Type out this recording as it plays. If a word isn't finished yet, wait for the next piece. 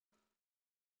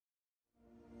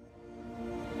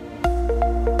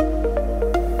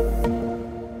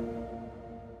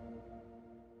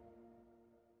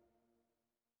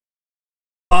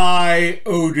by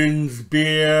Odin's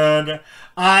beard,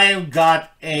 I've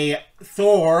got a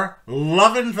Thor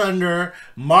Love and Thunder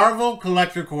Marvel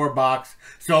Collector Core box,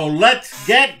 so let's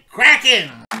get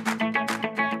cracking!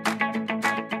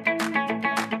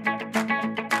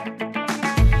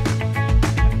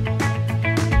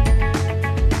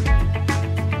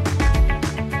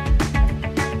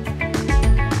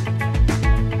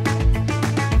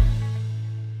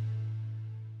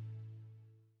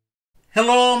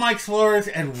 Hello, my explorers,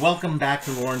 and welcome back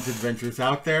to Loren's Adventures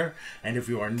Out There. And if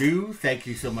you are new, thank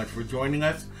you so much for joining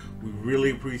us. We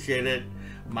really appreciate it.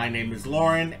 My name is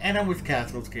Loren, and I'm with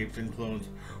Capes Clones,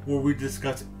 where we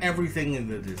discuss everything in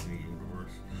the Disney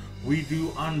universe. We do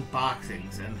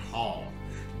unboxings and haul,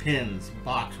 pins,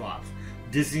 box swaps,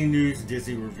 Disney news,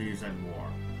 Disney reviews, and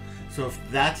more. So if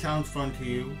that sounds fun to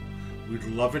you, we'd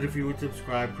love it if you would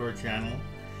subscribe to our channel,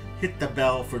 hit the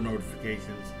bell for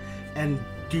notifications, and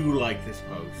do like this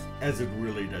post, as it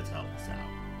really does help us out.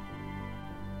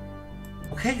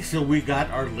 Okay, so we got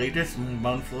our latest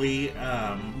monthly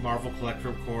Marvel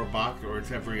Collector Core box, or it's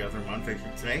every other month, I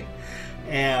should say.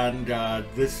 And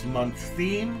this month's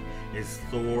theme is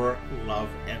Thor, Love,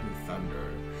 and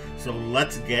Thunder. So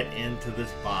let's get into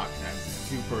this box. I'm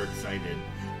super excited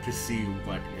to see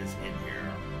what is in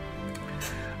here.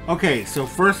 Okay, so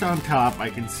first on top, I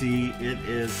can see it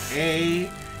is a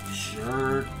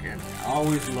shirt, and I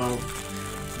always love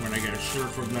when I get a shirt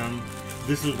from them.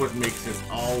 This is what makes it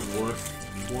all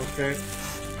worth it,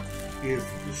 is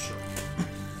the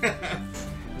shirt.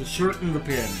 The shirt and the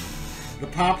pin. The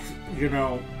pops, you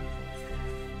know,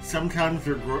 sometimes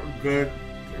they're good,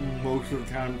 and most of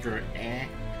the time they're eh.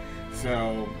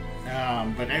 So,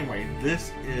 but anyway,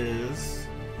 this is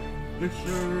the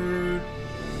shirt.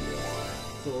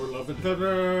 Thor, Love and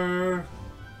Thunder.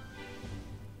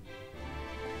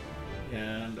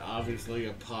 And obviously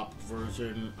a popped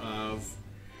version of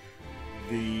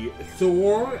the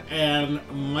Thor and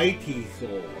Mighty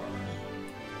Thor.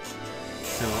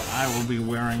 So I will be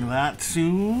wearing that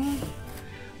soon.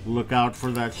 Look out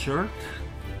for that shirt.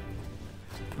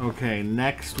 Okay,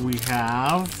 next we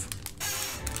have,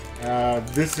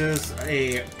 this is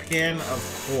a pin of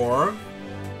Thor.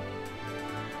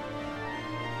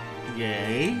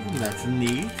 Yay, that's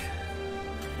neat.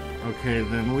 Okay,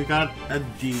 then we got a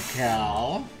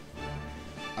decal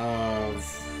of,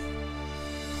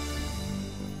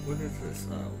 what is this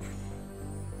of?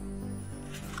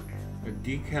 A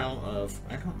decal of,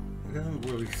 it doesn't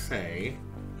really say,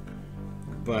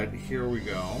 but here we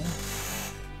go.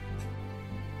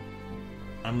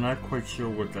 I'm not quite sure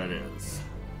what that is.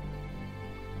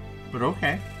 But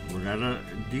okay, we got a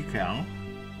decal.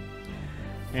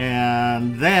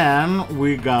 And then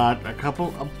we got a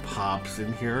couple of pops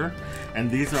in here,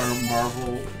 and these are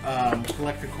Marvel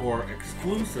Collector Core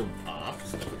exclusive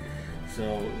pops.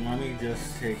 So let me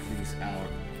just take these out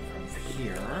of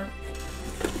here,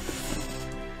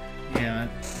 and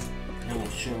I will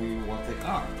show you what they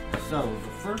are. So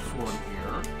the first one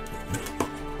here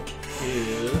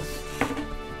is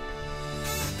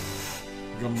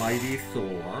the Mighty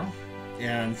Thor,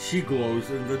 and she glows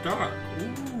in the dark.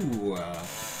 Ooh.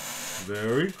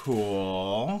 Very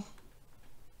cool.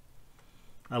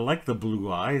 I like the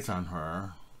blue eyes on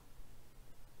her.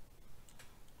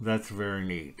 That's very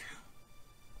neat.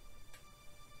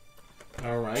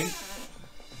 Alright.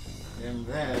 And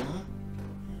then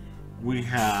we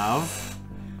have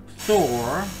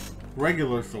Thor,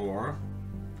 regular Thor.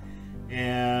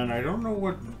 And I don't know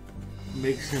what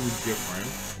makes him different.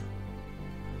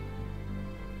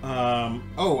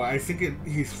 Oh, I think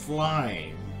he's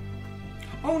flying.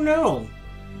 Oh no!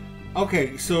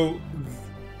 Okay, so,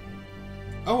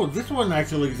 oh, this one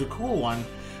actually is a cool one,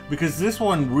 because this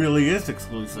one really is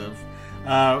exclusive.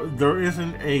 There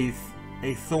isn't a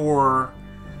Thor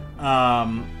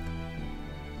that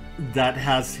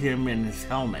has him in his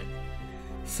helmet.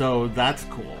 So that's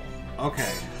cool.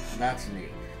 Okay, that's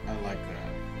neat. I like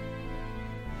that.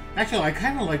 Actually, I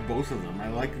kind of like both of them. I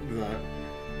like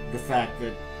the fact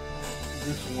that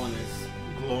this one is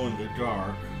glow in the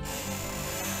dark.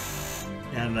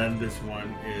 And then this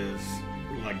one is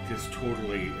like just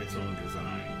totally its own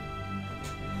design.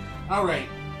 Alright,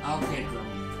 I'll take them.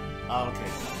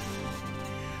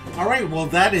 Alright, well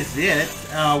that is it.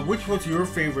 Which was your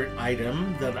favorite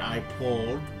item that I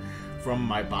pulled from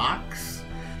my box?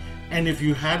 And if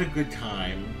you had a good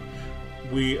time,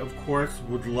 we of course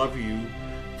would love you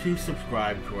to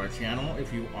subscribe to our channel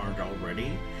if you aren't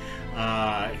already.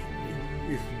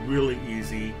 It's really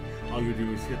easy. All you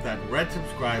do is hit that red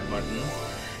subscribe button,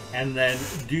 and then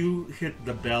do hit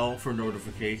the bell for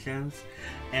notifications,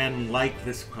 and like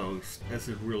this post, as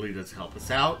it really does help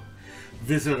us out.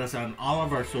 Visit us on all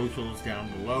of our socials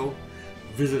down below.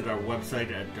 Visit our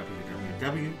website at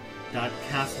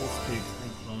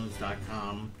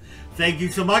www.castlescapesandclones.com. Thank you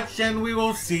so much, and we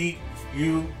will see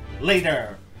you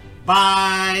later.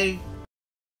 Bye!